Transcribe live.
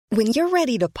When you're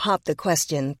ready to pop the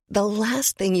question, the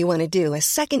last thing you want to do is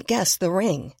second-guess the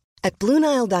ring. At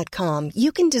BlueNile.com,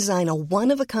 you can design a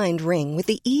one-of-a-kind ring with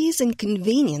the ease and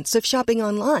convenience of shopping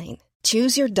online.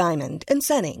 Choose your diamond and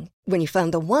setting. When you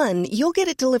find the one, you'll get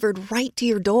it delivered right to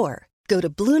your door. Go to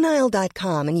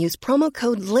BlueNile.com and use promo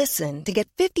code LISTEN to get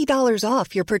 $50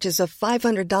 off your purchase of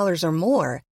 $500 or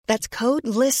more. That's code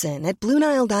LISTEN at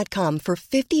BlueNile.com for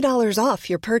 $50 off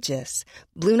your purchase.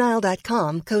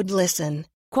 BlueNile.com, code LISTEN.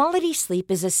 Quality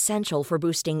sleep is essential for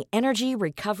boosting energy,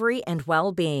 recovery, and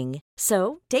well-being.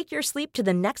 So, take your sleep to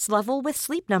the next level with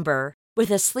Sleep Number. With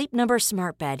a Sleep Number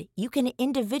smart bed, you can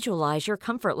individualize your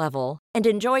comfort level and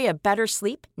enjoy a better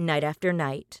sleep night after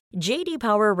night. J.D.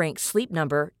 Power ranks Sleep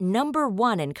Number number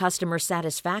 1 in customer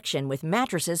satisfaction with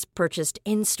mattresses purchased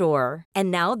in-store.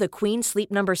 And now the Queen Sleep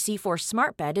Number C4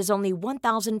 smart bed is only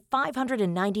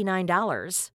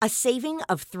 $1,599, a saving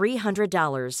of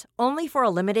 $300, only for a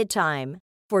limited time.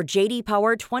 For J.D.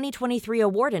 Power 2023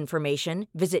 award information,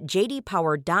 visit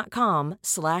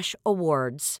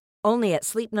jdpower.com/awards. Only at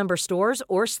Sleep Number stores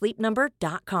or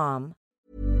sleepnumber.com.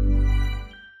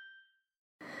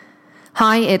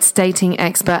 Hi, it's dating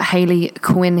expert Hayley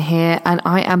Quinn here, and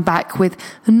I am back with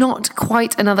not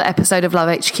quite another episode of Love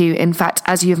HQ. In fact,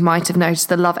 as you might have noticed,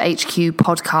 the Love HQ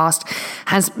podcast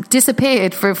has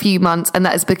disappeared for a few months, and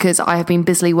that is because I have been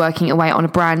busily working away on a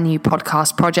brand new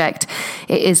podcast project.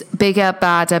 It is bigger,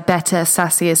 badder, better,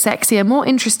 sassier, sexier, more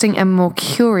interesting, and more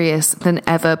curious than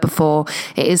ever before.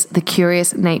 It is the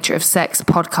Curious Nature of Sex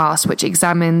podcast, which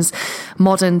examines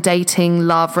modern dating,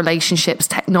 love, relationships,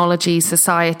 technology,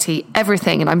 society,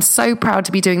 everything. And I'm so proud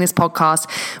to be doing this podcast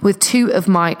with two of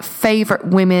my favorite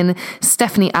women,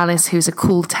 Stephanie Alice, who's a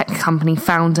cool tech company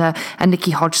founder, and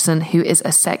Nikki Hodgson, who is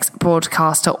a sex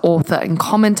broadcaster, author, and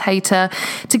commentator.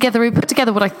 Together, we put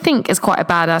together what I think is quite a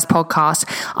badass podcast.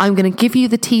 I'm going to give you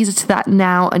the teaser to that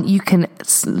now, and you can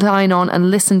sign on and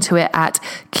listen to it at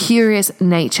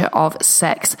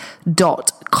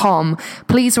curiousnatureofsex.com.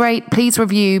 Please rate, please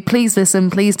review, please listen,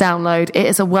 please download. It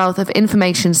is a wealth of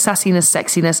information, sassiness,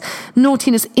 sexiness,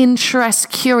 naughtiness, interest,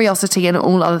 curiosity, and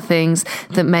all other things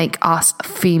that make us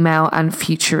female and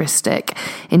futuristic.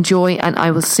 Enjoy, and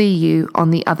I will see you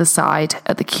on the other side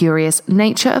at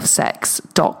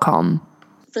thecuriousnatureofsex.com.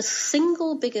 The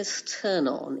single biggest turn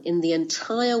on in the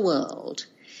entire world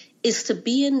is to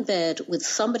be in bed with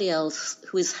somebody else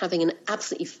who is having an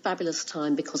absolutely fabulous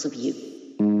time because of you.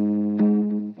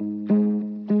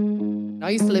 I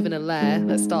used to live in a lair.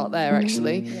 Let's start there,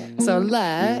 actually. So a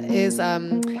lair is a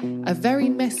very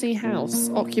messy house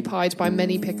occupied by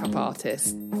many pickup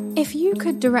artists. If you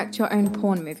could direct your own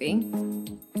porn movie,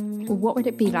 what would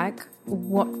it be like?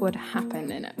 What would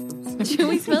happen in it? Should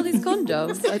we smell these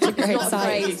condoms? Such a great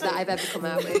phrase that I've ever come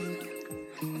out with.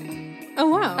 Oh,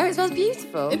 wow. Oh, it smells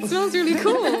beautiful. It smells really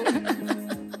cool.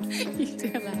 You do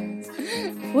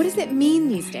that. What does it mean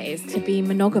these days to be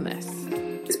monogamous?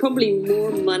 There's probably more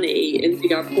money in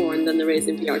VR porn than there is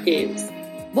in VR games.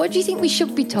 What do you think we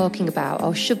should be talking about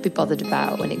or should be bothered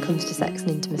about when it comes to sex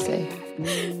and intimacy?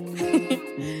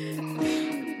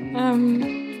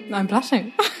 I'm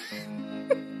blushing.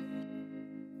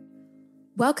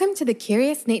 Welcome to The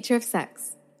Curious Nature of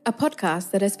Sex, a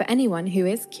podcast that is for anyone who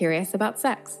is curious about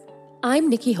sex. I'm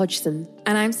Nikki Hodgson.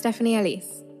 And I'm Stephanie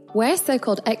Alice. We're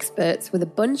so-called experts with a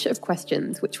bunch of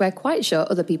questions which we're quite sure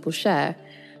other people share.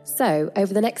 So,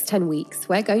 over the next 10 weeks,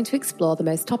 we're going to explore the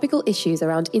most topical issues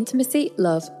around intimacy,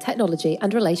 love, technology,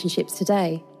 and relationships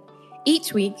today.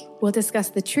 Each week, we'll discuss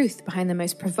the truth behind the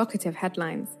most provocative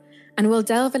headlines, and we'll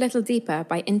delve a little deeper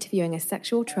by interviewing a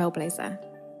sexual trailblazer.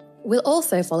 We'll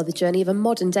also follow the journey of a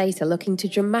modern dater looking to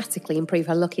dramatically improve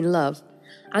her luck in love,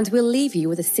 and we'll leave you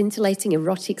with a scintillating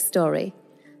erotic story.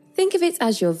 Think of it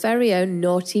as your very own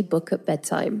naughty book at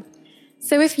bedtime.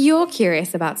 So if you're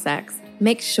curious about sex,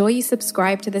 make sure you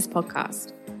subscribe to this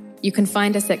podcast. You can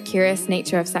find us at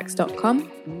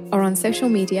curiousnatureofsex.com or on social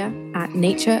media at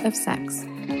Nature of Sex.